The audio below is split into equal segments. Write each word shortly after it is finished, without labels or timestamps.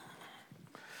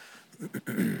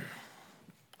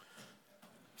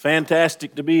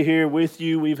Fantastic to be here with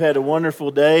you. We've had a wonderful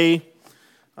day.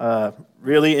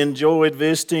 Really enjoyed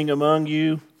visiting among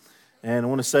you, and I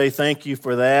want to say thank you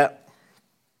for that.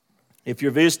 If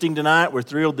you're visiting tonight, we're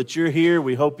thrilled that you're here.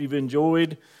 We hope you've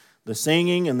enjoyed the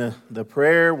singing and the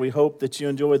prayer. We hope that you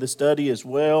enjoy the study as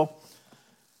well.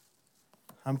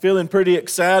 I'm feeling pretty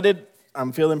excited.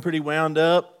 I'm feeling pretty wound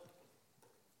up.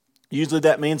 Usually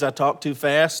that means I talk too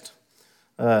fast.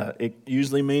 It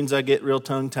usually means I get real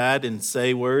tongue-tied and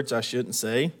say words I shouldn't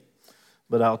say.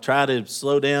 But I'll try to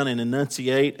slow down and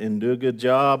enunciate and do a good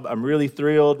job. I'm really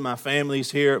thrilled. My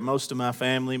family's here, most of my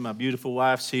family. My beautiful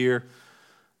wife's here.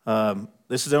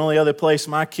 This is the only other place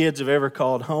my kids have ever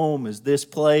called home is this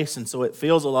place. And so it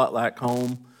feels a lot like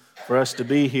home for us to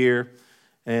be here.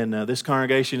 And this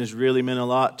congregation has really meant a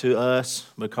lot to us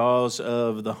because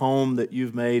of the home that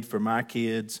you've made for my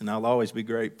kids. And I'll always be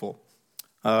grateful.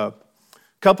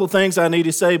 Couple things I need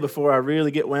to say before I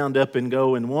really get wound up and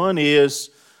go. And one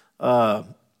is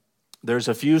there's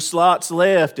a few slots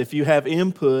left. If you have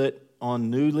input on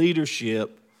new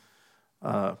leadership,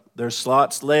 there's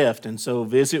slots left. And so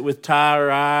visit with Ty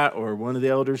or I or one of the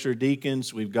elders or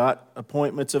deacons. We've got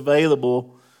appointments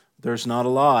available. There's not a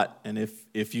lot. And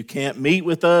if you can't meet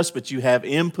with us but you have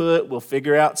input, we'll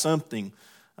figure out something.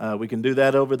 We can do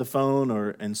that over the phone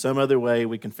or in some other way.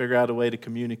 We can figure out a way to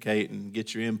communicate and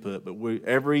get your input. But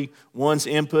everyone's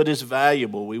input is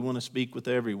valuable. We want to speak with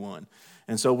everyone.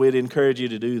 And so we'd encourage you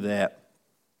to do that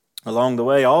along the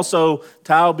way. Also,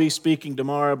 Ty will be speaking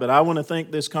tomorrow, but I want to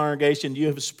thank this congregation. You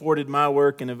have supported my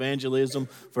work in evangelism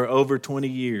for over 20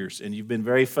 years, and you've been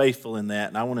very faithful in that.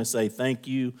 And I want to say thank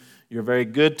you. You're very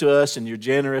good to us, and you're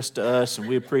generous to us, and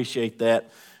we appreciate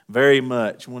that very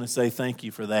much. I want to say thank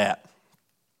you for that.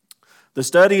 The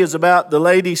study is about the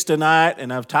ladies tonight,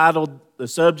 and I've titled the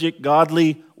subject,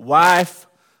 Godly Wife,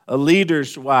 a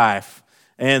Leader's Wife.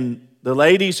 And the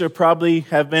ladies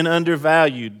have been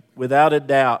undervalued, without a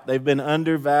doubt. They've been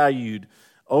undervalued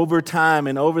over time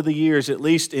and over the years, at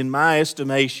least in my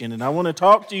estimation. And I want to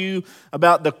talk to you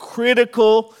about the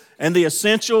critical and the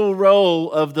essential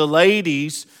role of the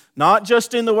ladies, not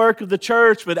just in the work of the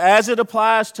church, but as it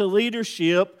applies to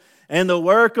leadership and the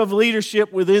work of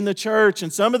leadership within the church.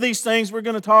 And some of these things we're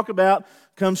going to talk about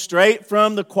come straight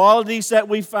from the qualities that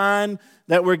we find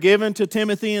that were given to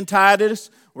Timothy and Titus.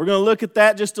 We're going to look at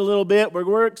that just a little bit. We're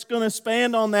going to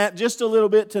expand on that just a little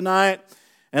bit tonight.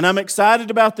 And I'm excited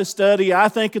about the study. I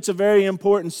think it's a very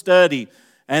important study.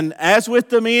 And as with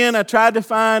the men, I tried to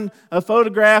find a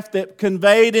photograph that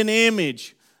conveyed an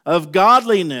image of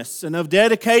godliness and of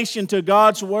dedication to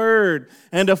God's Word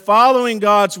and of following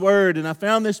God's Word. And I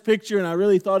found this picture and I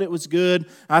really thought it was good.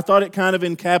 I thought it kind of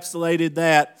encapsulated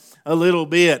that a little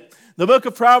bit. The book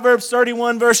of Proverbs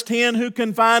 31 verse 10, who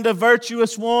can find a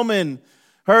virtuous woman?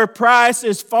 Her price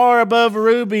is far above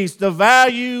rubies. The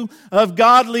value of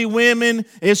godly women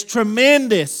is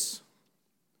tremendous.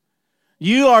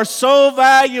 You are so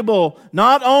valuable,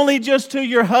 not only just to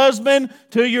your husband,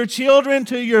 to your children,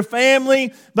 to your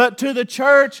family, but to the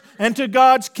church and to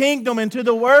God's kingdom and to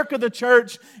the work of the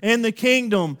church in the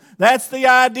kingdom. That's the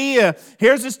idea.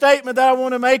 Here's a statement that I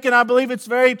want to make, and I believe it's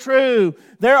very true.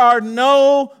 There are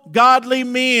no godly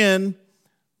men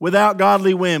without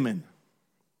godly women.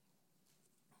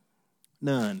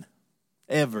 None.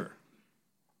 Ever.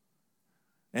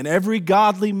 And every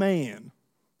godly man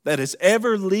that has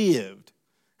ever lived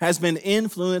has been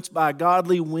influenced by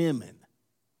godly women.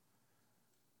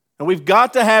 And we've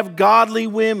got to have godly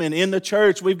women in the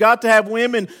church. We've got to have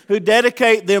women who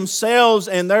dedicate themselves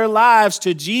and their lives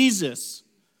to Jesus,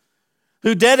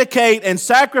 who dedicate and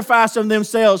sacrifice of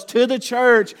themselves to the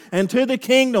church and to the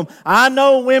kingdom. I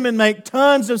know women make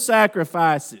tons of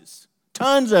sacrifices,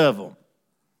 tons of them.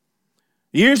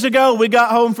 Years ago, we got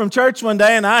home from church one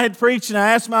day and I had preached and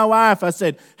I asked my wife, I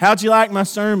said, how'd you like my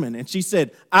sermon? And she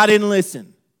said, I didn't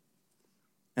listen.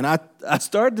 And I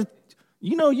started to,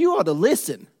 you ought to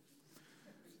listen.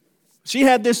 She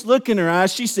had this look in her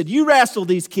eyes. She said, you wrestle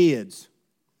these kids.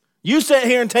 You sit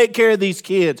here and take care of these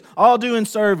kids, all doing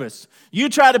service. You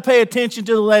try to pay attention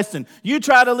to the lesson. You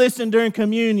try to listen during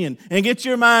communion and get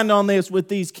your mind on this with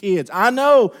these kids. I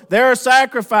know there are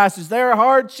sacrifices, there are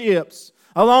hardships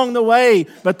along the way,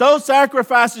 but those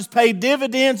sacrifices pay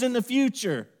dividends in the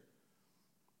future.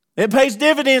 It pays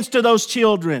dividends to those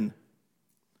children,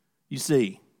 you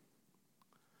see.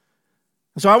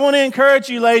 So I want to encourage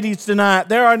you ladies tonight.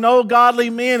 There are no godly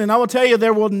men, and I will tell you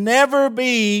there will never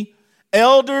be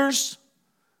elders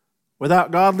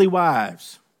without godly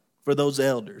wives for those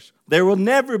elders. There will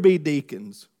never be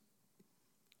deacons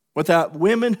without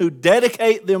women who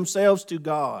dedicate themselves to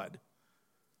God.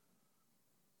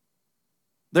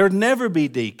 There'll never be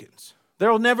deacons.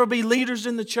 There will never be leaders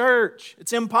in the church.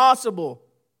 It's impossible.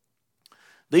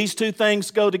 These two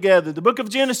things go together. The book of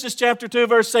Genesis chapter 2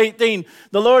 verse 18.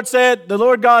 The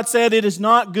Lord God said, "It is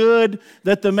not good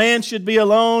that the man should be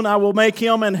alone. I will make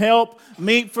him and help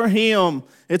meet for him."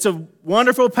 It's a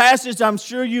wonderful passage I'm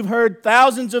sure you've heard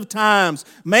thousands of times.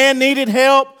 Man needed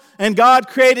help and God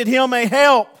created him a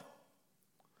help.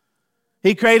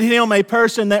 He created him a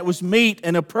person that was meet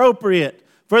and appropriate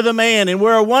for the man. And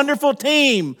we're a wonderful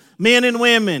team, men and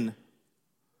women.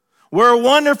 We're a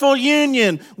wonderful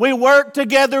union. We work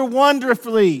together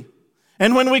wonderfully.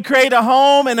 And when we create a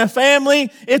home and a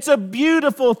family, it's a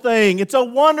beautiful thing. It's a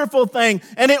wonderful thing.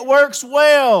 And it works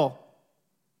well.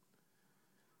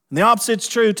 And the opposite's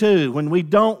true too. When we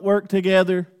don't work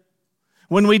together,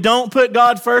 when we don't put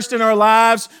God first in our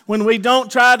lives, when we don't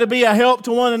try to be a help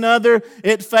to one another,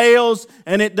 it fails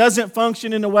and it doesn't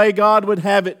function in the way God would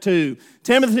have it to.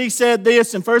 Timothy said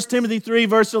this in 1 Timothy 3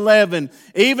 verse 11,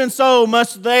 "Even so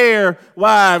must their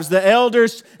wives, the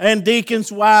elders and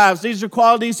deacons' wives," these are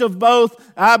qualities of both,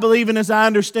 I believe and as I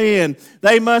understand,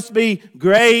 "they must be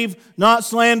grave, not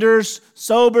slanderers,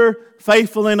 sober,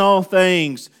 faithful in all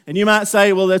things." And you might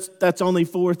say, well, that's only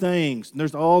 4 things. And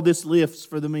there's all this list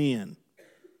for the men.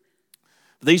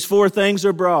 These 4 things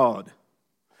are broad.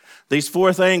 These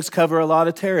 4 things cover a lot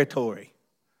of territory.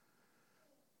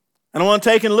 And I want to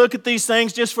take a look at these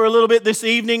things just for a little bit this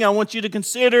evening. I want you to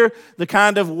consider the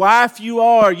kind of wife you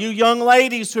are. You young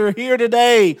ladies who are here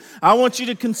today, I want you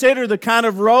to consider the kind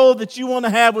of role that you want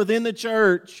to have within the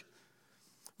church.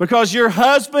 Because your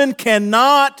husband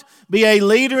cannot be a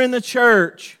leader in the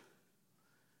church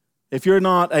if you're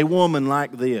not a woman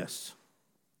like this.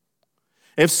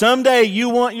 If someday you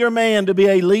want your man to be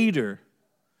a leader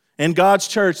in God's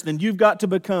church, then you've got to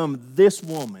become this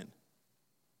woman.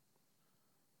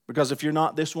 Because if you're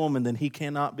not this woman, then he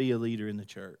cannot be a leader in the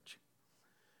church.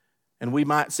 And we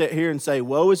might sit here and say,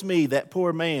 woe is me, that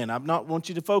poor man. I not want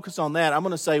you to focus on that. I'm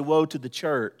going to say woe to the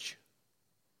church.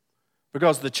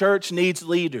 Because the church needs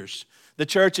leaders. The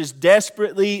church is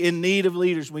desperately in need of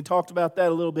leaders. We talked about that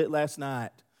a little bit last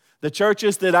night. The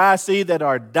churches that I see that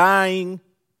are dying,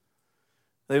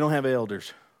 they don't have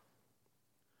elders.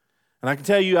 And I can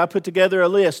tell you, I put together a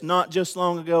list not just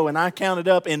long ago, and I counted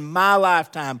up in my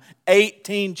lifetime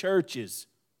 18 churches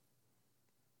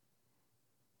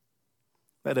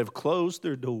that have closed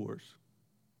their doors.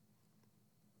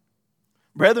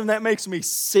 Brethren, that makes me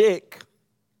sick.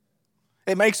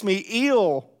 It makes me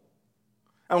ill.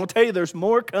 I want to tell you, there's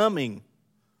more coming.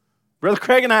 Brother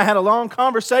Craig and I had a long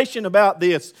conversation about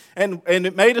this, and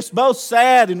it made us both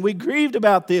sad, and we grieved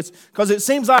about this because it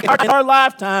seems like in our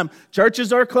lifetime,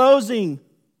 churches are closing.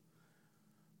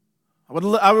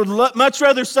 I would much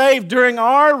rather say during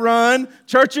our run,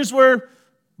 churches were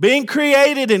being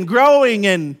created and growing,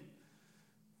 and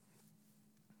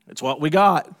it's what we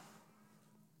got.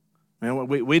 Man,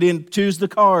 we didn't choose the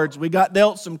cards. We got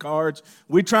dealt some cards.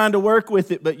 We're trying to work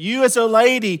with it. But you as a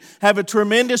lady have a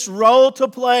tremendous role to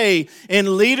play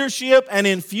in leadership and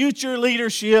in future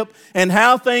leadership and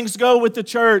how things go with the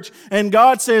church. And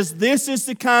God says this is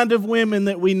the kind of women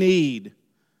that we need.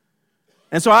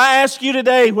 And so I ask you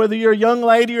today, whether you're a young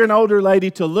lady or an older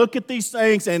lady, to look at these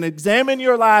things and examine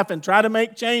your life and try to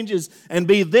make changes and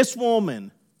be this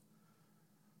woman.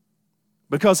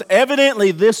 Because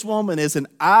evidently this woman is an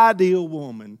ideal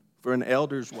woman for an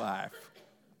elder's wife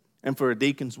and for a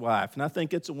deacon's wife. And I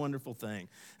think it's a wonderful thing.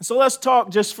 And so let's talk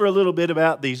just for a little bit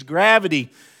about these. Gravity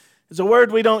is a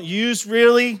word we don't use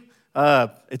really.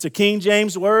 It's a King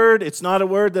James word. It's not a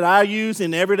word that I use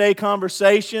in everyday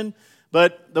conversation.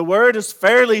 But the word is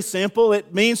fairly simple.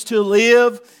 It means to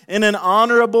live in an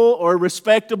honorable or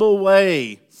respectable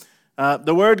way.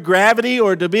 The word gravity,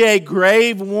 or to be a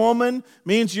grave woman,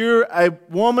 means you're a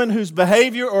woman whose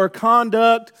behavior or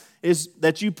conduct is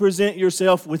that you present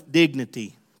yourself with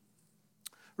dignity,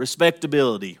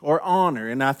 respectability, or honor.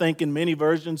 And I think in many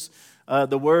versions,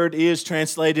 the word is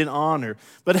translated honor.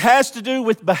 But it has to do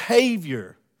with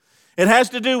behavior. It has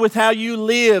to do with how you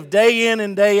live day in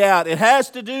and day out. It has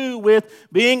to do with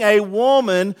being a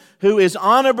woman who is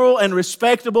honorable and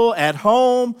respectable at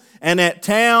home and at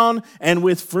town and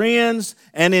with friends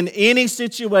and in any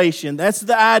situation. That's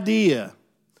the idea.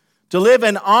 To live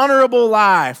an honorable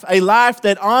life, a life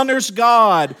that honors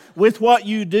God with what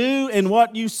you do and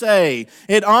what you say.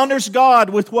 It honors God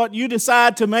with what you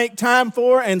decide to make time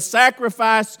for and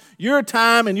sacrifice your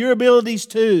time and your abilities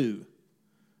to.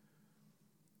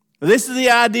 This is the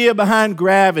idea behind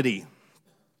gravity.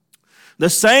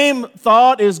 The same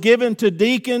thought is given to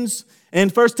deacons In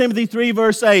 1 Timothy 3,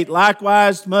 verse 8,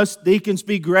 likewise must deacons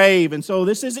be grave. And so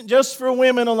this isn't just for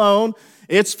women alone,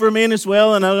 it's for men as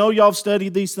well. And I know y'all have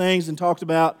studied these things and talked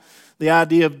about the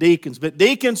idea of deacons. But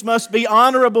deacons must be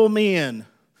honorable men.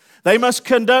 They must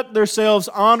conduct themselves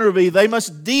honorably. They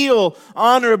must deal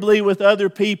honorably with other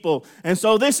people. And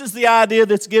so this is the idea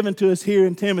that's given to us here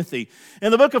in Timothy.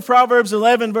 In the book of Proverbs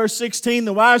 11, verse 16,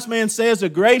 the wise man says, a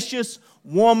gracious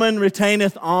woman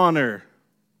retaineth honor.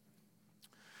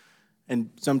 And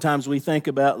sometimes we think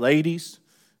about ladies,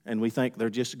 and we think they're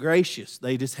just gracious.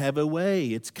 They just have a way.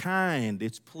 It's kind.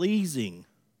 It's pleasing.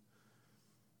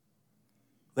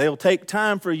 They'll take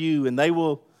time for you, and they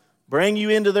will bring you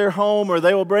into their home, or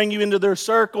they will bring you into their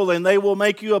circle, and they will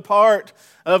make you a part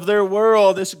of their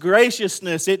world. This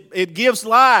graciousness, it gives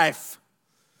life.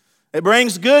 It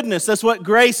brings goodness. That's what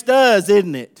grace does,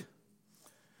 isn't it?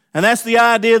 And that's the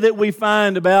idea that we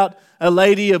find about a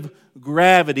lady of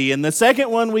gravity. And the second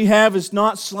one we have is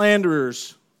not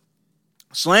slanderers.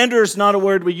 Slander is not a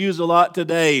word we use a lot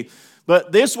today,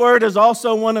 but this word is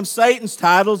also one of Satan's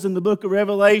titles in the book of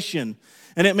Revelation.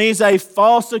 And it means a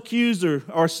false accuser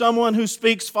or someone who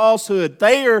speaks falsehood.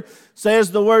 Thayer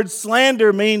says the word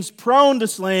slander means prone to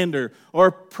slander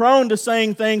or prone to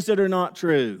saying things that are not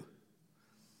true.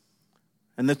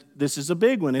 And this is a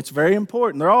big one. It's very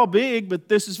important. They're all big, but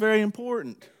this is very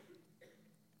important.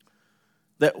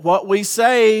 That what we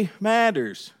say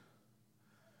matters.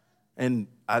 And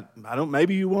I don't,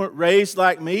 maybe you weren't raised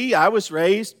like me. I was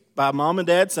raised by mom and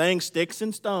dad saying sticks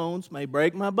and stones may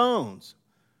break my bones.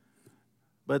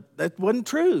 But that wasn't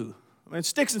true. I mean,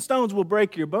 sticks and stones will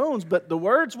break your bones, but the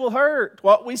words will hurt.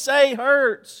 What we say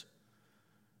hurts.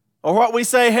 Or what we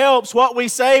say helps. What we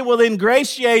say will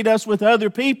ingratiate us with other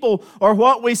people. Or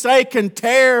what we say can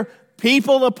tear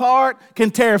people apart, can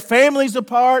tear families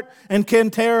apart, and can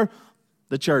tear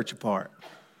the church apart.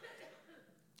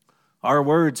 Our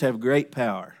words have great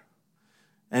power.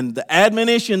 And the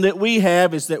admonition that we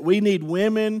have is that we need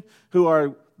women who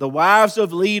are the wives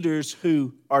of leaders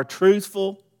who are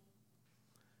truthful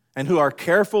and who are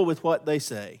careful with what they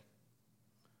say.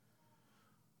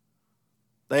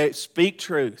 They speak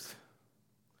truth.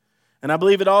 And I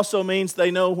believe it also means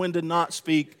they know when to not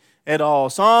speak at all.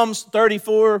 Psalms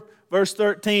 34, verse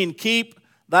 13, keep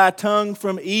thy tongue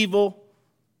from evil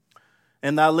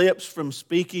and thy lips from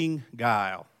speaking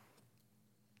guile.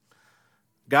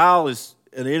 Guile is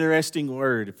an interesting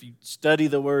word. If you study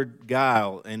the word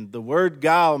guile, and the word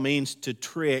guile means to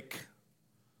trick,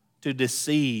 to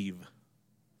deceive.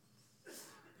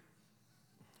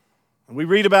 And we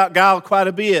read about guile quite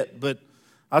a bit, but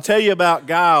I'll tell you about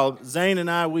guile. Zane and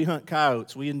I, we hunt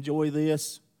coyotes. We enjoy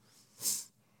this.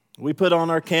 We put on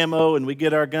our camo and we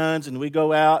get our guns and we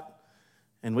go out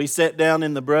and we sit down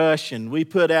in the brush and we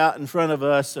put out in front of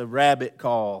us a rabbit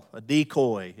call, a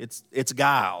decoy. It's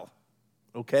guile,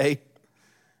 okay?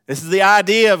 This is the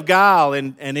idea of guile,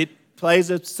 and it plays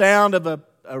a sound of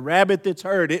a rabbit that's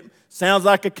hurt. It sounds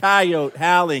like a coyote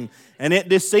howling, and it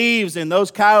deceives, and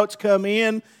those coyotes come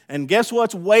in, and guess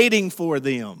what's waiting for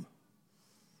them?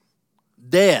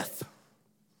 Death.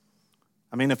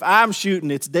 I mean, if I'm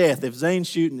shooting, it's death. If Zane's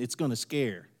shooting, it's going to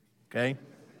scare, okay?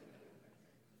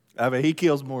 I mean, he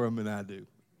kills more of them than I do.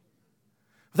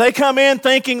 They come in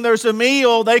thinking there's a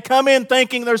meal. They come in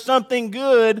thinking there's something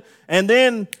good, and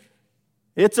then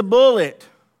it's a bullet.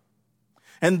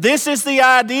 And this is the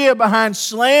idea behind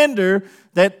slander,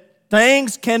 that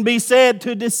things can be said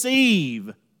to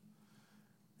deceive.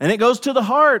 And it goes to the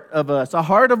heart of us, the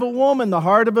heart of a woman, the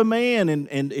heart of a man. And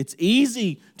it's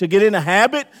easy to get in a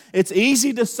habit. It's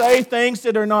easy to say things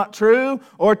that are not true,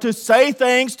 or to say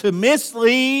things to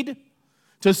mislead,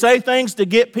 to say things to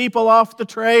get people off the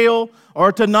trail,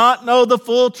 or to not know the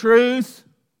full truth.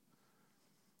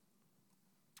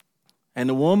 And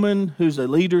a woman who's a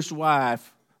leader's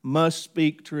wife must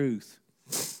speak truth.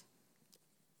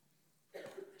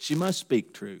 She must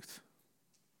speak truth.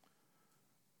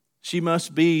 She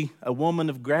must be a woman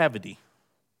of gravity,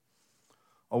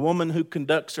 a woman who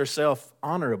conducts herself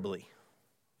honorably,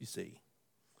 you see.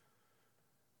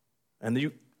 And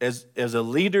you, as a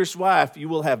leader's wife, you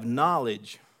will have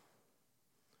knowledge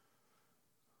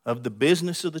of the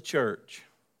business of the church.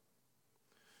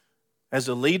 As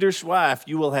a leader's wife,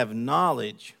 you will have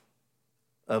knowledge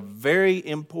of very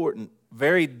important,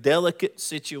 very delicate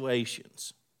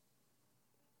situations.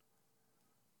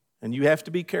 And you have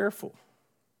to be careful.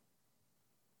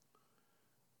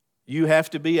 You have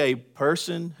to be a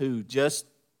person who just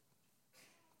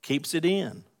keeps it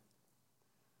in.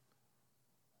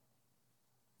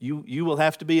 You will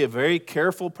have to be a very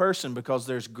careful person, because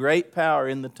there's great power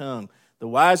in the tongue. The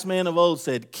wise man of old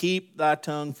said, keep thy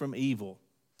tongue from evil.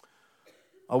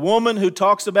 A woman who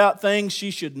talks about things she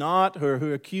should not, or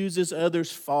who accuses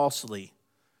others falsely.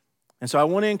 And so I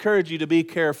want to encourage you to be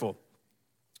careful.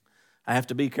 I have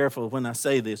to be careful when I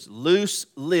say this. Loose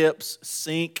lips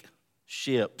sink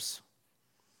ships.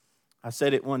 I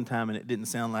said it one time and it didn't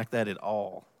sound like that at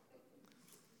all.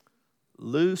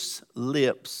 Loose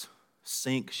lips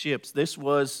sink ships. This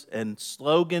was a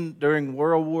slogan during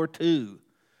World War II.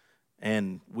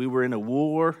 And we were in a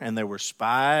war and there were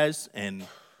spies, and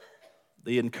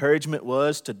the encouragement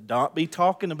was to not be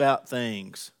talking about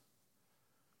things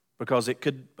because it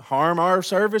could harm our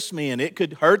servicemen. It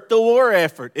could hurt the war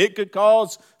effort. It could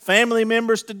cause family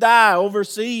members to die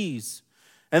overseas.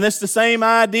 And it's the same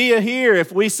idea here.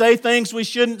 If we say things we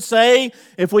shouldn't say,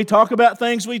 if we talk about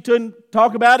things we shouldn't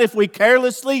talk about, if we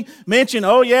carelessly mention,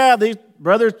 oh yeah, these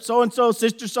brother so-and-so,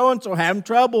 sister so-and-so having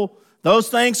trouble, those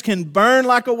things can burn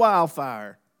like a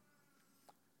wildfire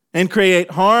and create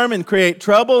harm and create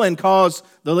trouble and cause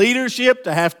the leadership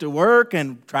to have to work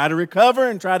and try to recover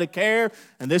and try to care.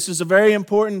 And this is a very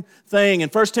important thing. In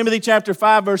 1 Timothy chapter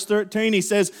 5, verse 13, he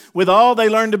says, with all they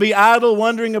learn to be idle,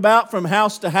 wandering about from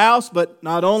house to house, but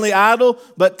not only idle,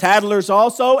 but tattlers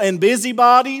also, and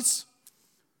busybodies,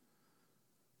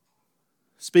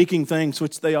 speaking things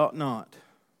which they ought not.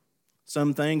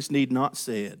 Some things need not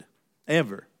said,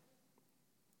 ever.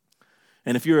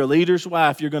 And if you're a leader's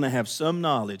wife, you're going to have some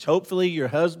knowledge. Hopefully your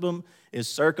husband is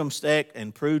circumspect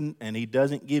and prudent, and he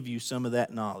doesn't give you some of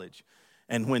that knowledge.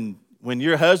 And when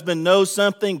your husband knows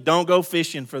something, don't go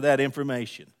fishing for that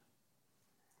information.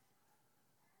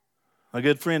 A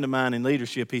good friend of mine in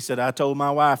leadership, he said, I told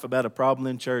my wife about a problem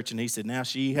in church, and he said, now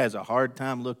she has a hard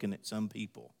time looking at some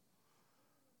people.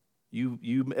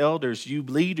 You elders, you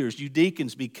leaders, you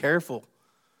deacons, be careful.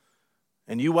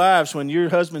 And you wives, when your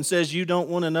husband says you don't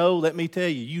want to know, let me tell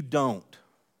you, you don't.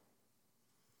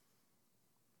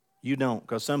 You don't,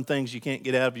 because some things you can't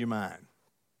get out of your mind.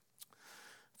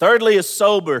 Thirdly is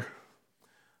sober.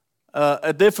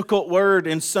 A difficult word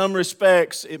in some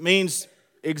respects. It means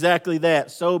exactly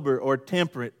that, sober or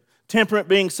temperate. Temperate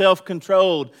being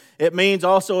self-controlled. It means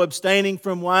also abstaining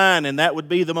from wine, and that would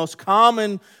be the most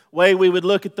common way we would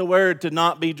look at the word, to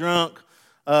not be drunk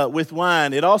with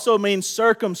wine. It also means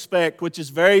circumspect, which is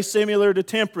very similar to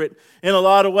temperate in a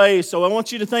lot of ways. So I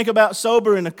want you to think about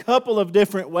sober in a couple of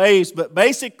different ways. But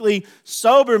basically,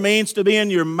 sober means to be in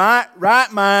your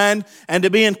right mind and to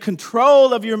be in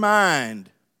control of your mind.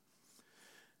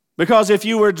 Because if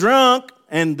you were drunk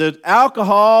and the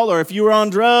alcohol, or if you were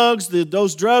on drugs,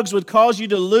 those drugs would cause you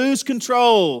to lose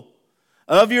control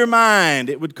of your mind.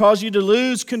 It would cause you to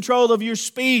lose control of your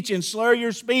speech and slur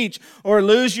your speech, or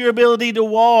lose your ability to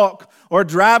walk or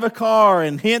drive a car,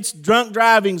 and hence drunk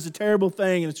driving is a terrible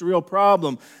thing, and it's a real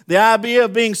problem. The idea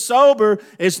of being sober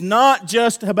is not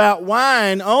just about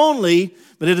wine only,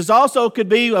 but it is also could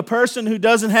be a person who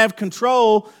doesn't have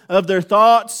control of their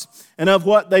thoughts and of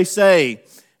what they say.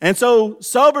 And so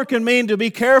sober can mean to be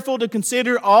careful to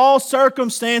consider all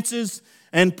circumstances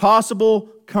and possible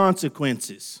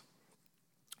consequences.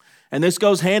 And this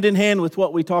goes hand in hand with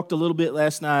what we talked a little bit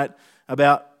last night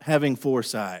about having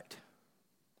foresight.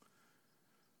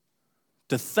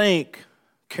 To think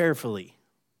carefully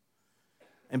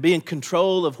and be in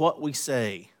control of what we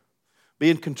say. Be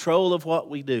in control of what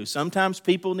we do. Sometimes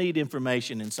people need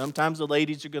information, and sometimes the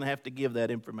ladies are going to have to give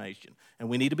that information. And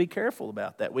we need to be careful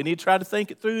about that. We need to try to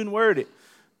think it through and word it.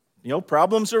 You know,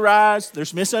 problems arise,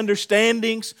 there's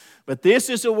misunderstandings, but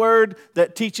this is a word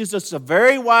that teaches us a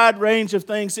very wide range of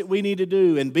things that we need to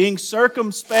do, and being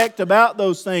circumspect about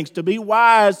those things, to be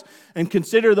wise and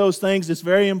consider those things is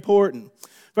very important.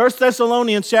 1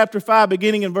 Thessalonians chapter 5,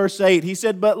 beginning in verse 8, he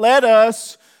said, but let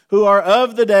us who are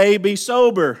of the day be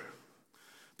sober,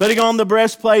 putting on the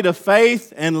breastplate of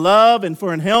faith and love, and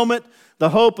for an helmet, the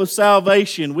hope of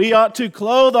salvation. We ought to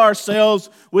clothe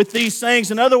ourselves with these things.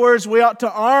 In other words, we ought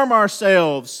to arm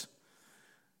ourselves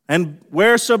and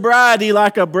wear sobriety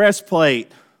like a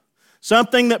breastplate.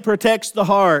 Something that protects the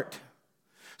heart.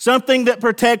 Something that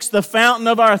protects the fountain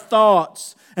of our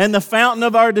thoughts and the fountain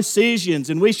of our decisions.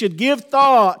 And we should give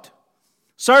thought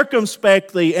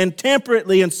circumspectly and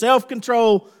temperately and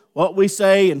self-control what we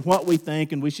say and what we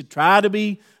think. And we should try to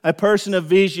be a person of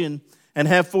vision and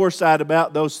have foresight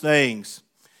about those things.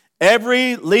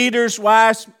 Every leader's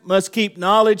wife must keep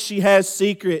knowledge she has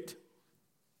secret.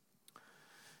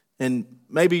 And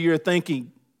maybe you're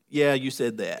thinking, yeah, you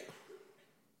said that.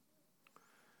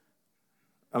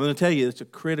 I'm going to tell you, it's a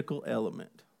critical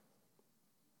element.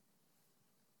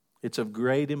 It's of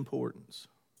great importance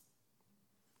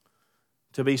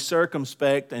to be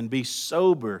circumspect and be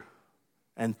sober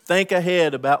and think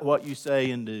ahead about what you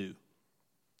say and do.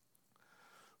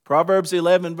 Proverbs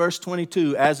 11, verse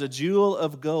 22, as a jewel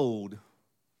of gold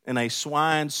in a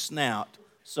swine's snout,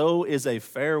 so is a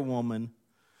fair woman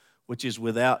which is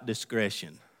without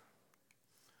discretion.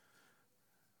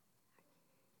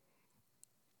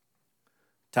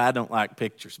 Ty don't like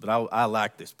pictures, but I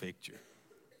like this picture.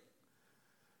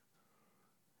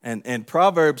 And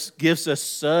Proverbs gives us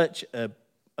such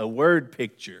a word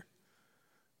picture.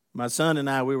 My son and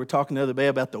I, we were talking the other day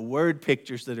about the word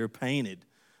pictures that are painted.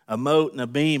 A mote and a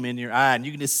beam in your eye, and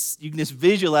you can just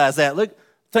visualize that. Look,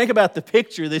 think about the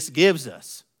picture this gives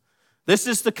us. This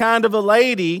is the kind of a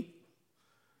lady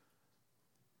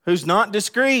who's not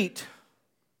discreet,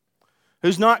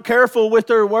 who's not careful with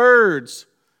her words.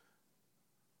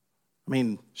 I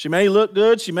mean, she may look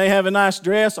good, she may have a nice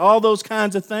dress, all those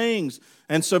kinds of things.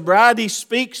 And sobriety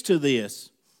speaks to this,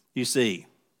 you see.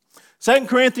 2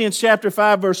 Corinthians chapter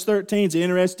 5, verse 13 is an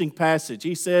interesting passage.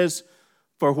 He says,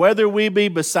 for whether we be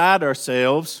beside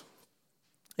ourselves,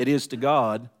 it is to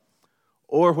God,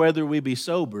 or whether we be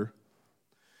sober,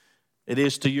 it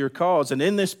is to your cause. And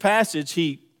in this passage,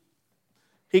 he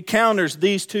counters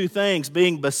these two things,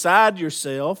 being beside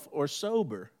yourself or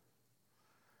sober.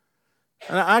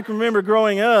 And I can remember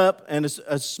growing up, and as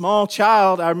a small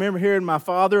child, I remember hearing my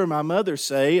father and my mother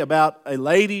say about a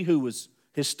lady who was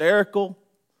hysterical.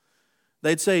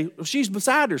 They'd say, well, she's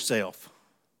beside herself.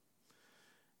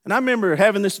 And I remember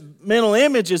having this mental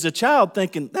image as a child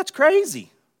thinking, that's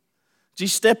crazy. She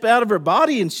stepped out of her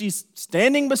body and she's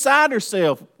standing beside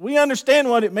herself. We understand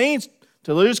what it means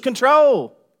to lose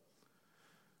control.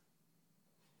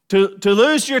 To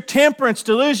lose your temperance,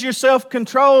 to lose your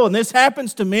self-control. And this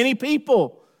happens to many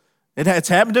people. It has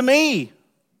happened to me.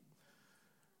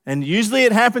 And usually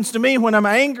it happens to me when I'm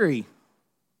angry.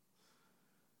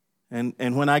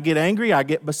 And when I get angry, I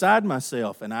get beside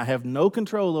myself, and I have no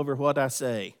control over what I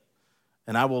say.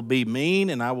 And I will be mean,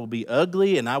 and I will be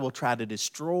ugly, and I will try to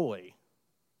destroy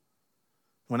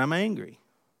when I'm angry.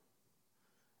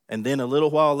 And then a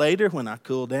little while later, when I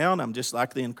cool down, I'm just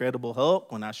like the Incredible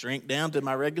Hulk. When I shrink down to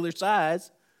my regular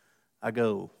size, I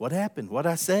go, what happened?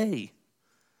 What'd I say?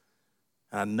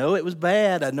 I know it was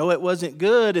bad. I know it wasn't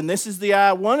good. And this is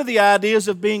one of the ideas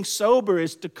of being sober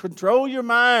is to control your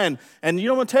mind. And you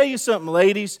know, I'm going to tell you something,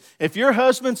 ladies. If your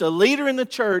husband's a leader in the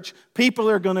church, people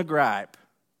are going to gripe.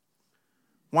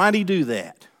 Why'd he do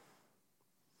that?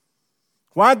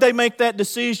 Why'd they make that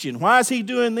decision? Why is he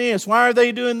doing this? Why are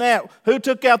they doing that? Who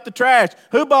took out the trash?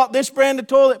 Who bought this brand of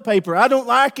toilet paper? I don't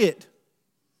like it.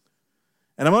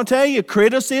 And I'm going to tell you,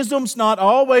 criticism's not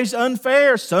always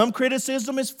unfair. Some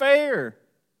criticism is fair.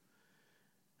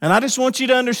 And I just want you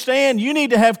to understand, you need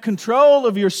to have control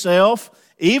of yourself,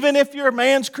 even if your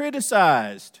man's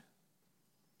criticized.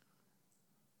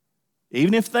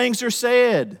 Even if things are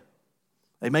said.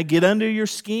 They may get under your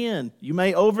skin. You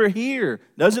may overhear.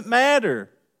 Doesn't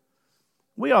matter.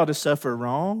 We ought to suffer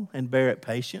wrong and bear it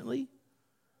patiently.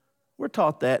 We're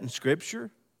taught that in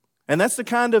Scripture. And that's the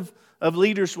kind of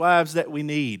leaders' wives that we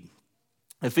need.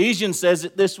 Ephesians says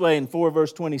it this way in 4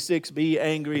 verse 26, be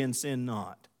angry and sin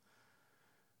not.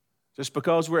 Just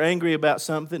because we're angry about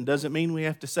something doesn't mean we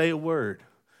have to say a word.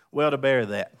 We ought to bear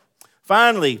that.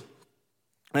 Finally,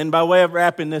 and by way of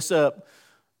wrapping this up,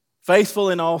 faithful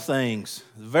in all things.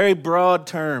 A very broad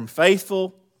term.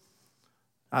 Faithful,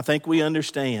 I think we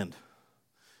understand.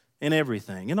 In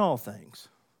everything, in all things.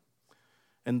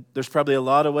 And there's probably a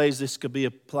lot of ways this could be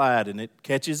applied, and it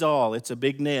catches all. It's a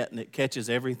big net, and it catches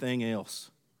everything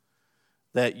else.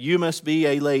 That you must be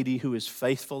a lady who is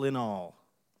faithful in all.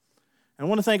 I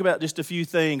want to think about just a few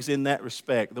things in that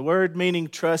respect. The word meaning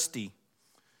trusty.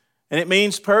 And it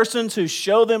means persons who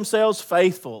show themselves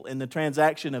faithful in the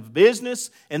transaction of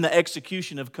business, in the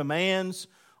execution of commands,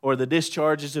 or the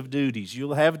discharges of duties.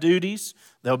 You'll have duties.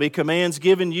 There'll be commands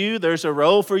given you. There's a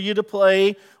role for you to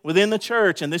play within the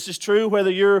church. And this is true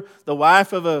whether you're the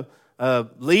wife of a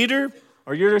leader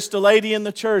or you're just a lady in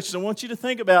the church. So I want you to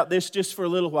think about this just for a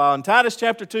little while. In Titus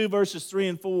chapter 2, verses 3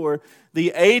 and 4,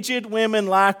 the aged women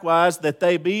likewise, that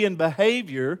they be in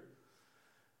behavior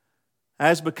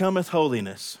as becometh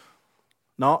holiness,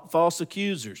 not false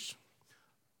accusers,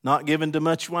 not given to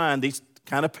much wine. These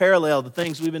kind of parallel the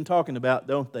things we've been talking about,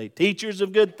 don't they? Teachers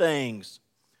of good things,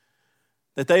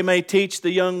 that they may teach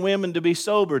the young women to be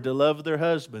sober, to love their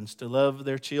husbands, to love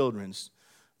their children.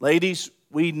 Ladies,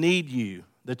 we need you.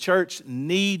 The church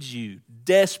needs you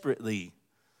desperately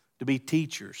to be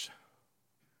teachers,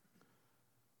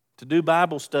 to do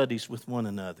Bible studies with one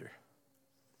another,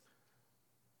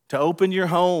 to open your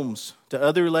homes to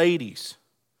other ladies,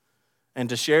 and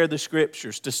to share the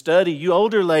Scriptures, to study. You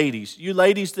older ladies, you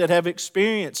ladies that have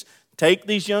experience, Take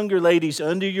these younger ladies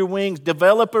under your wings.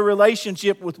 Develop a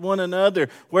relationship with one another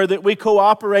where that we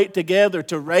cooperate together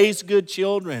to raise good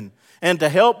children and to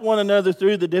help one another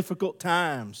through the difficult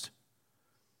times.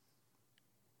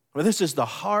 Well, this is the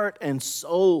heart and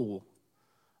soul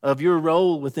of your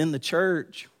role within the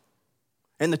church.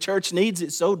 And the church needs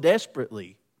it so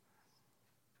desperately.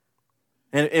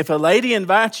 And if a lady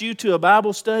invites you to a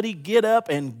Bible study, get up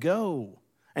and go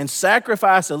and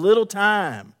sacrifice a little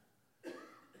time.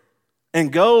 And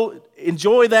go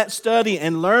enjoy that study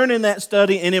and learn in that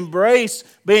study and embrace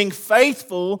being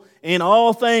faithful in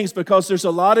all things, because there's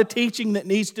a lot of teaching that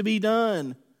needs to be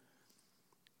done.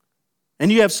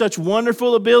 And you have such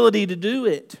wonderful ability to do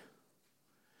it.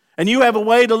 And you have a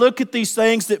way to look at these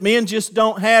things that men just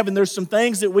don't have, and there's some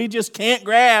things that we just can't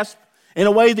grasp in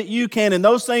a way that you can, and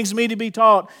those things need to be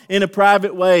taught in a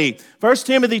private way. 1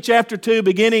 Timothy chapter 2,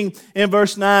 beginning in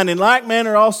verse 9, in like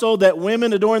manner also that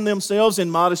women adorn themselves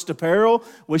in modest apparel,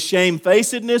 with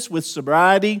shamefacedness, with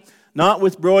sobriety, not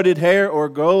with broided hair or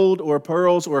gold or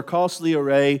pearls or costly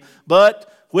array,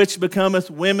 but which becometh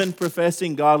women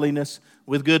professing godliness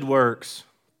with good works.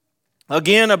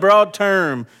 Again, a broad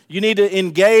term. You need to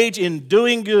engage in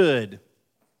doing good.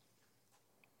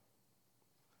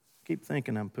 Keep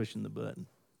thinking I'm pushing the button.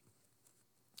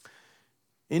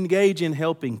 Engage in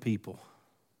helping people.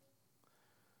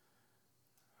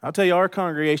 I'll tell you, our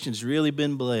congregation's really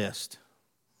been blessed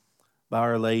by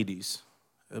our ladies,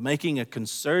 making a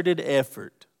concerted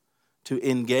effort to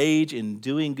engage in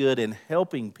doing good and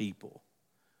helping people.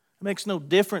 It makes no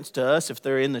difference to us if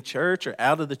they're in the church or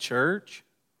out of the church.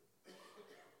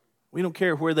 We don't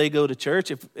care where they go to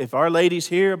church. If our ladies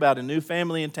hear about a new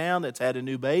family in town that's had a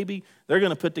new baby, they're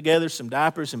going to put together some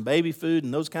diapers and baby food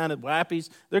and those kind of wippies.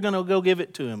 They're going to go give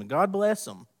it to them, and God bless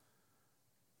them.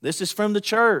 This is from the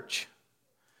church.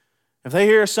 If they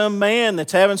hear some man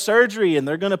that's having surgery and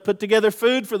they're going to put together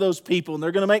food for those people and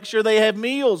they're going to make sure they have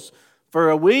meals for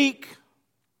a week,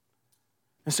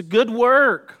 it's a good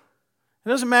work. It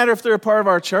doesn't matter if they're a part of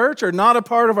our church or not a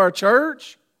part of our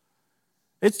church.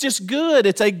 It's just good.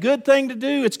 It's a good thing to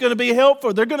do. It's going to be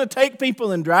helpful. They're going to take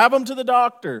people and drive them to the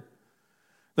doctor.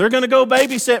 They're going to go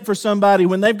babysit for somebody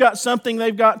when they've got something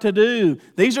they've got to do.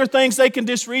 These are things they can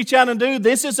just reach out and do.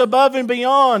 This is above and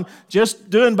beyond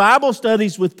just doing Bible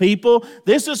studies with people.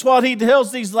 This is what he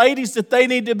tells these ladies that they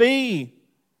need to be.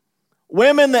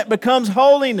 Women that becomes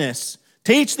holiness.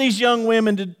 Teach these young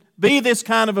women to be this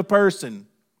kind of a person.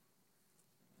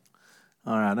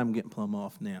 All right, I'm getting plumb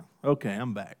off now. Okay,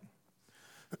 I'm back.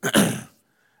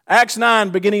 Acts 9,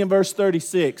 beginning in verse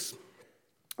 36.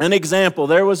 An example.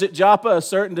 There was at Joppa a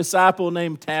certain disciple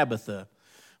named Tabitha,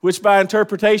 which by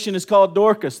interpretation is called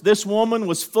Dorcas. This woman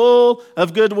was full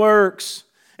of good works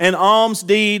and alms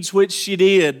deeds which she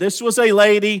did. This was a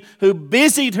lady who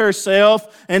busied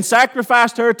herself and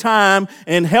sacrificed her time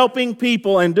in helping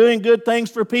people and doing good things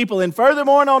for people. And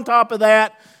furthermore, and on top of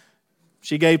that,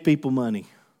 she gave people money.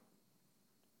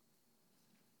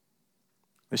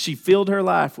 She filled her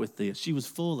life with this. She was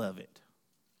full of it.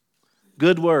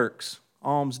 Good works,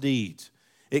 alms deeds.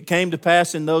 It came to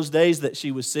pass in those days that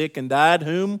she was sick and died,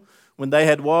 whom, when they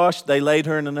had washed, they laid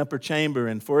her in an upper chamber.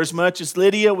 And forasmuch as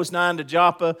Lydia was nigh unto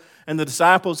Joppa, and the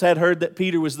disciples had heard that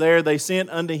Peter was there, they sent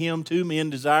unto him 2 men,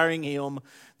 desiring him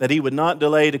that he would not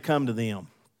delay to come to them.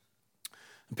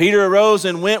 Peter arose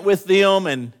and went with them,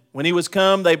 and when he was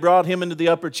come, they brought him into the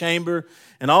upper chamber,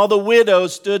 and all the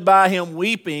widows stood by him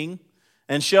weeping,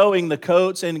 and showing the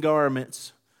coats and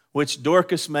garments which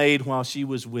Dorcas made while she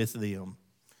was with them.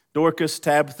 Dorcas,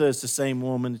 Tabitha is the same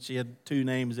woman. She had 2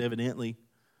 names evidently.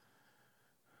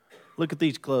 Look at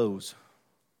these clothes.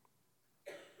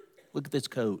 Look at this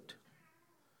coat.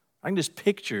 I can just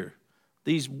picture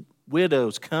these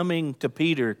widows coming to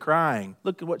Peter crying.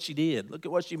 Look at what she did. Look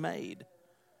at what she made.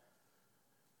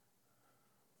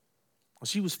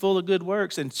 She was full of good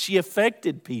works and she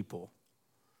affected people.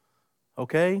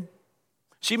 Okay?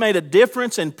 She made a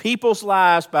difference in people's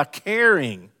lives by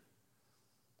caring.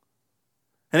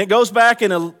 And it goes back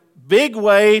in a big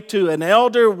way to an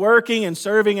elder working and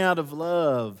serving out of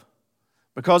love.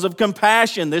 Because of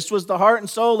compassion. This was the heart and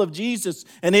soul of Jesus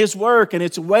and his work. And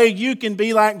it's a way you can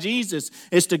be like Jesus.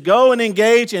 Is to go and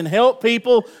engage and help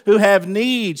people who have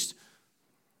needs.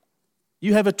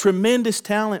 You have a tremendous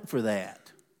talent for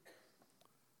that.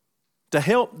 To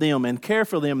help them and care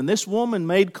for them. And this woman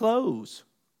made clothes.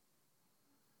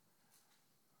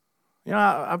 You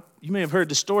know, you may have heard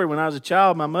the story. When I was a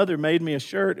child, my mother made me a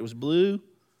shirt. It was blue,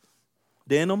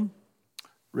 denim,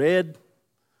 red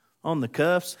on the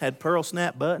cuffs, had pearl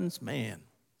snap buttons. Man,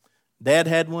 Dad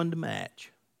had one to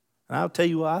match. And I'll tell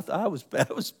you what, I was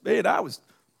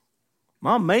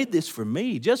Mom made this for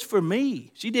me, just for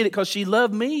me. She did it because she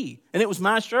loved me. And it was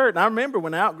my shirt. And I remember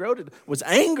when I outgrowed it, was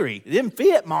angry. It didn't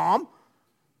fit, Mom.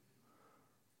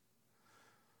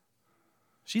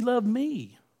 She loved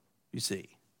me, you see.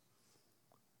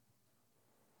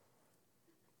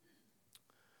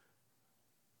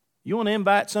 You want to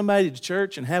invite somebody to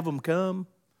church and have them come?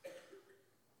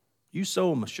 You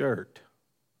sew them a shirt.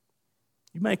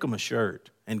 You make them a shirt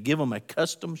and give them a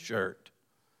custom shirt.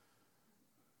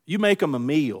 You make them a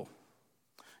meal.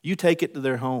 You take it to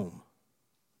their home.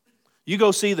 You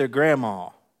go see their grandma.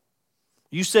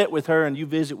 You sit with her and you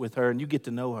visit with her and you get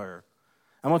to know her.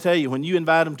 I'm going to tell you, when you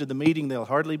invite them to the meeting, they'll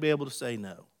hardly be able to say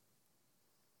no.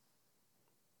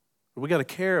 But we got to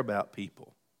care about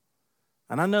people.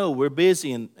 And I know we're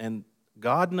busy and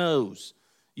God knows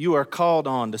you are called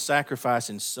on to sacrifice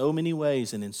in so many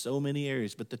ways and in so many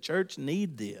areas. But the church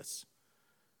needs this.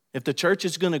 If the church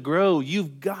is going to grow,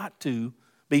 you've got to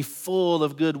be full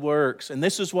of good works. And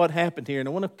this is what happened here. And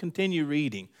I want to continue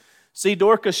reading. See,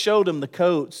 Dorcas showed them the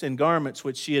coats and garments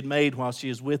which she had made while she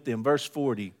was with them. Verse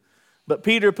 40. But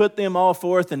Peter put them all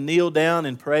forth and kneeled down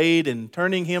and prayed, and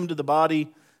turning him to the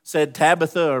body, said,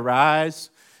 Tabitha, arise.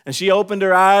 And she opened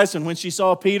her eyes, and when she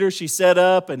saw Peter, she sat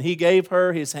up, and he gave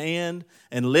her his hand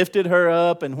and lifted her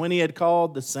up. And when he had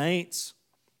called the saints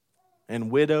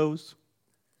and widows,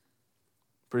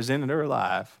 presented her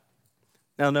alive.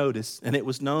 Now notice, and it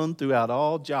was known throughout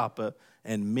all Joppa,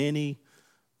 and many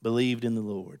believed in the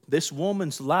Lord. This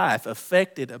woman's life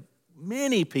affected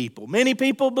many people. Many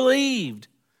people believed.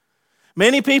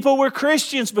 Many people were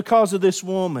Christians because of this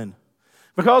woman.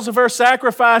 Because of her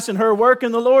sacrifice and her work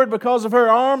in the Lord, because of her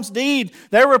alms deed,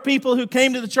 there were people who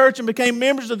came to the church and became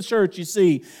members of the church, you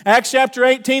see. Acts chapter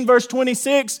 18, verse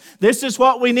 26, this is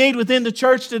what we need within the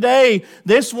church today.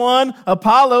 This one,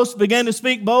 Apollos, began to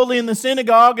speak boldly in the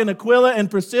synagogue, and Aquila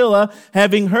and Priscilla,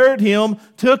 having heard him,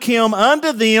 took him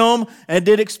unto them and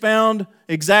did expound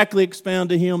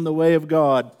to him the way of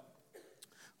God.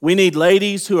 We need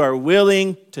ladies who are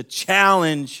willing to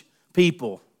challenge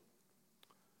people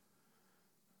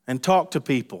and talk to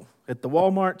people at the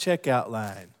Walmart checkout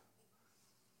line.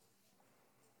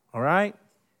 All right?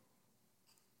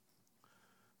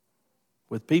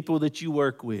 With people that you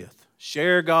work with.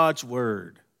 Share God's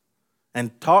word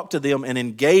and talk to them and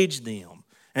engage them.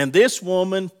 And this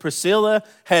woman, Priscilla,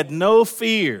 had no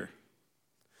fear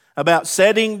about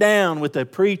sitting down with a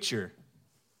preacher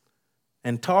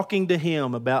and talking to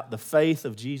him about the faith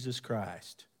of Jesus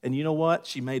Christ. And you know what?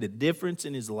 She made a difference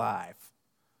in his life.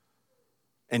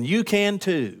 And you can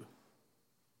too.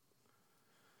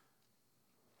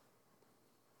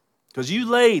 Because you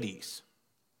ladies,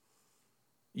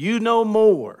 you know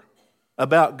more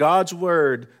about God's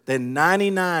word than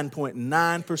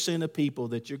 99.9% of people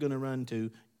that you're going to run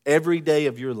to every day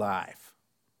of your life.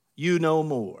 You know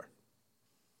more.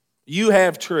 You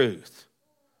have truth.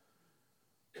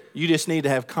 You just need to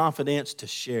have confidence to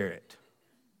share it.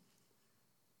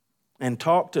 And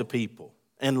talk to people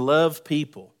and love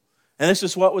people. And this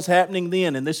is what was happening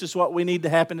then, and this is what we need to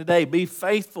happen today. Be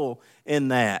faithful in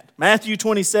that. Matthew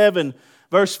 27,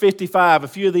 verse 55. A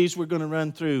few of these we're going to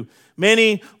run through.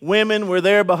 Many women were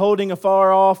there beholding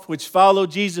afar off, which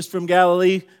followed Jesus from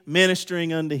Galilee,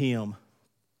 ministering unto him.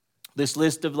 This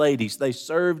list of ladies, they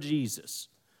served Jesus.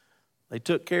 They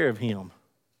took care of him.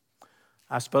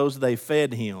 I suppose they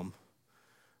fed him.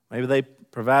 Maybe they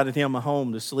provided him a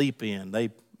home to sleep in.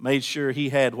 They made sure he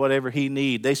had whatever he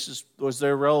needed. This was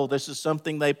their role. This is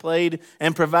something they played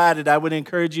and provided. I would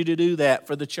encourage you to do that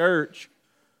for the church.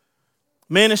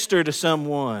 Minister to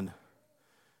someone.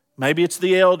 Maybe it's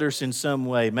the elders in some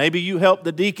way. Maybe you help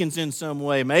the deacons in some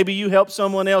way. Maybe you help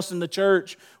someone else in the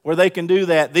church where they can do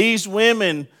that. These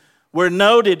women were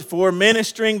noted for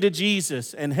ministering to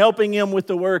Jesus and helping him with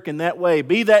the work in that way.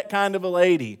 Be that kind of a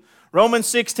lady. Romans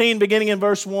 16, beginning in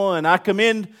verse 1. I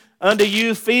commend unto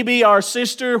you Phoebe, our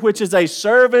sister, which is a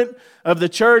servant of the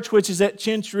church which is at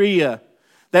Cenchrea,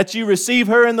 that you receive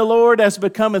her in the Lord as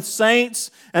becometh saints,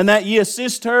 and that ye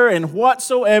assist her in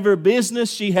whatsoever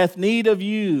business she hath need of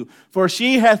you. For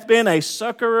she hath been a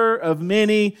succorer of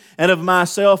many, and of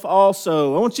myself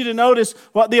also. I want you to notice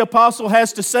what the apostle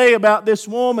has to say about this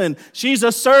woman. She's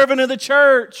a servant of the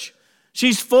church.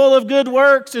 She's full of good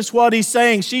works, is what he's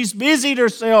saying. She's busied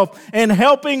herself in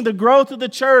helping the growth of the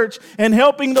church and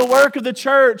helping the work of the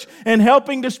church and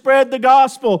helping to spread the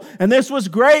gospel. And this was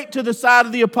great to the side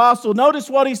of the apostle. Notice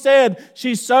what he said.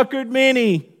 She's succored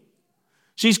many.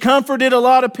 She's comforted a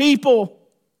lot of people.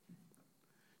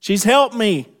 She's helped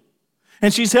me.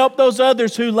 And she's helped those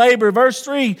others who labor. Verse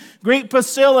 3, greet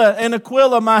Priscilla and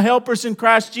Aquila, my helpers in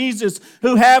Christ Jesus,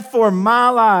 who have for my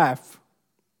life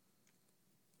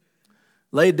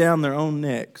laid down their own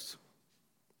necks.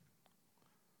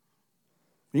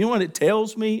 You know what it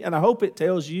tells me? And I hope it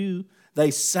tells you,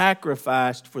 they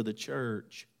sacrificed for the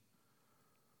church.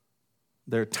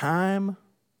 Their time,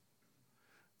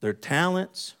 their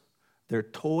talents, their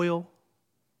toil.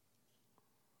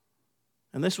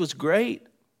 And this was great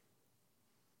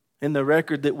in the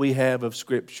record that we have of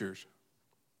Scriptures.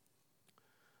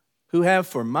 Who have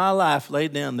for my life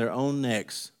laid down their own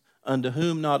necks, unto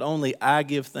whom not only I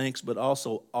give thanks, but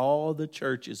also all the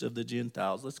churches of the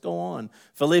Gentiles. Let's go on.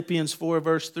 Philippians 4,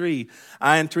 verse 3.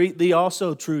 I entreat thee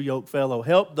also, true yoke fellow,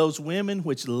 help those women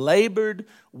which labored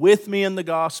with me in the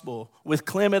gospel, with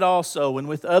Clement also, and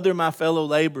with other my fellow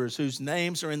laborers, whose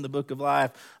names are in the book of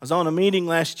life. I was on a meeting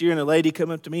last year, and a lady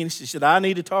came up to me, and she said, I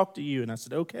need to talk to you. And I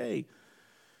said, okay.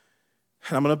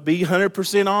 And I'm going to be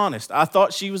 100% honest. I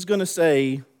thought she was going to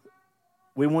say,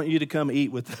 we want you to come eat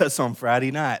with us on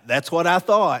Friday night. That's what I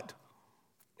thought.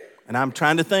 And I'm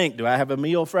trying to think, do I have a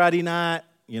meal Friday night?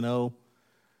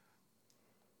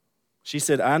 She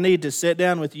said, I need to sit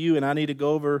down with you and I need to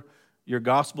go over your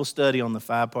gospel study on the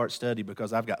 5-part study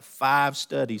because I've got 5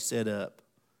 studies set up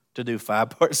to do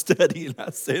 5-part study. And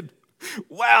I said,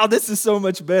 wow, this is so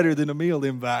much better than a meal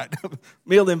invite.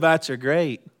 Meal invites are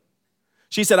great.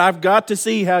 She said, I've got to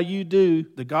see how you do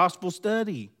the gospel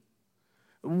study.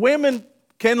 Women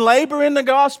can labor in the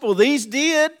gospel. These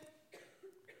did.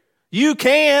 You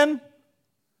can.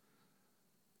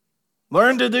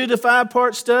 Learn to do the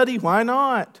 5-part study. Why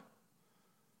not?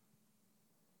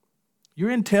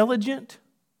 You're intelligent.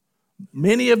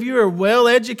 Many of you are well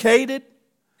educated.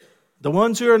 The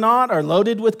ones who are not are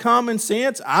loaded with common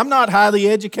sense. I'm not highly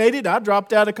educated. I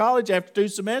dropped out of college after 2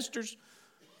 semesters.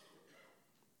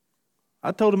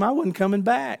 I told him I wasn't coming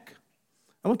back.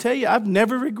 I'm going to tell you, I've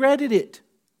never regretted it.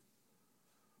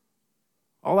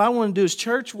 All I want to do is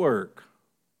church work.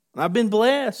 And I've been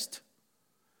blessed.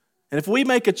 And if we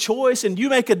make a choice and you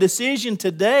make a decision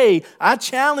today, I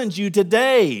challenge you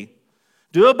today,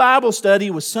 do a Bible study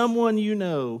with someone you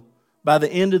know by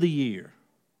the end of the year.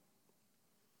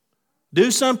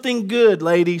 Do something good,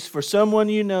 ladies, for someone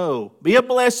you know. Be a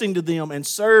blessing to them and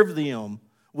serve them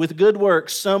with good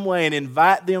works some way and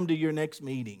invite them to your next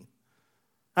meeting.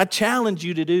 I challenge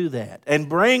you to do that and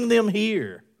bring them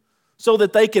here so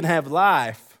that they can have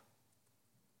life.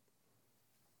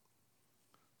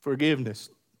 Forgiveness.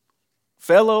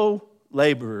 Fellow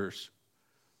laborers.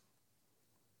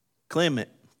 Clement.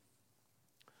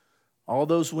 All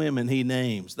those women he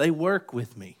names, they work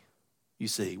with me, you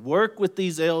see. Work with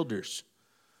these elders.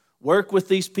 Work with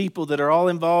these people that are all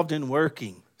involved in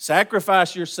working.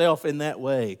 Sacrifice yourself in that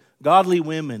way. Godly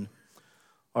women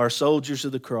are soldiers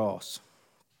of the cross.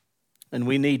 And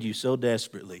we need you so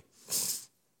desperately.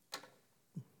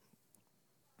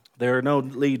 There are no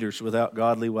leaders without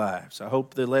godly wives. I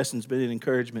hope the lesson's been an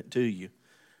encouragement to you.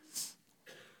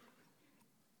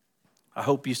 I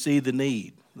hope you see the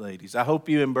need, ladies. I hope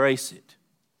you embrace it.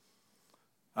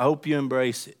 I hope you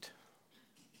embrace it.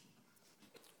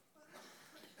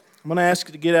 I'm going to ask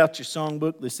you to get out your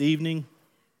songbook this evening.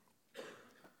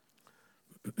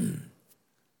 I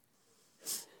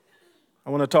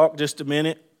want to talk just a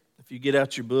minute. If you get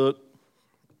out your book.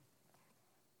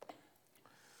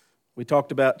 We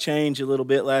talked about change a little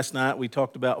bit last night. We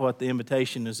talked about what the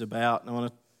invitation is about. And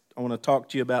I want to talk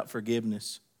to you about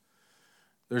forgiveness.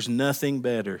 There's nothing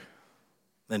better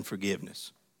than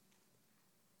forgiveness.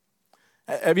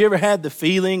 Have you ever had the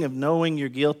feeling of knowing you're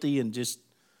guilty and just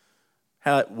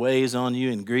how it weighs on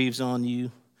you and grieves on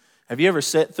you? Have you ever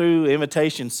sat through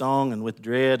invitation song and with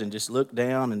dread and just look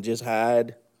down and just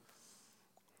hide?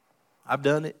 I've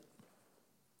done it.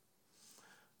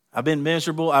 I've been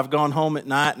miserable. I've gone home at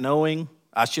night knowing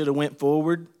I should have went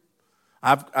forward.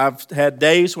 I've had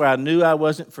days where I knew I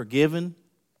wasn't forgiven.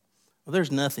 Well,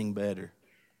 there's nothing better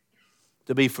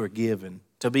to be forgiven,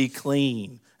 to be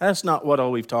clean. That's not what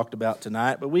all we've talked about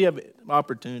tonight, but we have an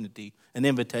opportunity, an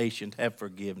invitation to have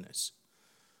forgiveness,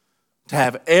 to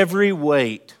have every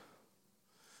weight,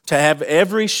 to have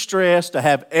every stress, to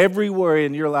have every worry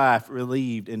in your life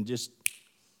relieved in just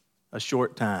a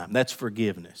short time. That's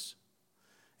forgiveness.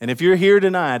 And if you're here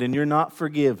tonight and you're not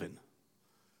forgiven,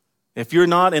 if you're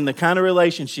not in the kind of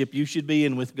relationship you should be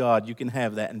in with God, you can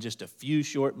have that in just a few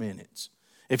short minutes.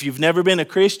 If you've never been a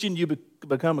Christian, you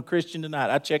become a Christian tonight.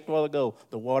 I checked a while ago.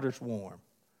 The water's warm.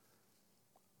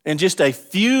 In just a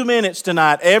few minutes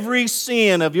tonight, every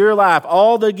sin of your life,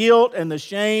 all the guilt and the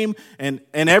shame and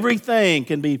everything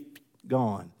can be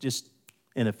gone just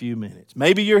in a few minutes.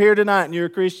 Maybe you're here tonight and you're a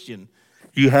Christian.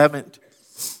 You haven't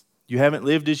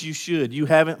lived as you should. You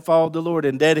haven't followed the Lord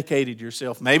and dedicated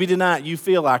yourself. Maybe tonight you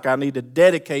feel like I need to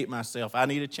dedicate myself. I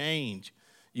need a change.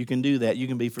 You can do that. You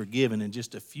can be forgiven in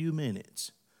just a few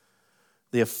minutes.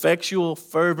 The effectual,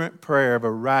 fervent prayer of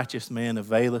a righteous man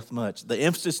availeth much. The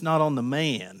emphasis not on the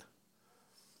man,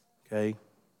 okay?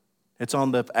 It's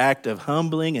on the act of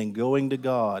humbling and going to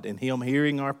God and Him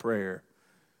hearing our prayer.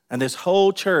 And this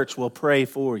whole church will pray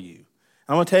for you.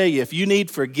 I want to tell you, if you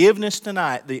need forgiveness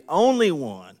tonight, the only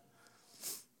one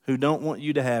who don't want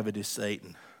you to have it is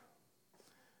Satan.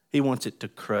 He wants it to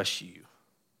crush you.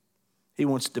 He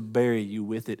wants to bury you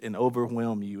with it and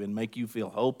overwhelm you and make you feel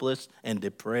hopeless and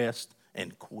depressed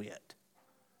and quit.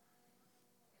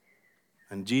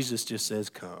 And Jesus just says,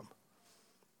 come,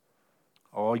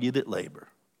 all you that labor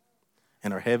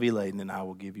and are heavy laden, and I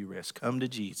will give you rest. Come to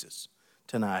Jesus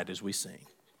tonight as we sing.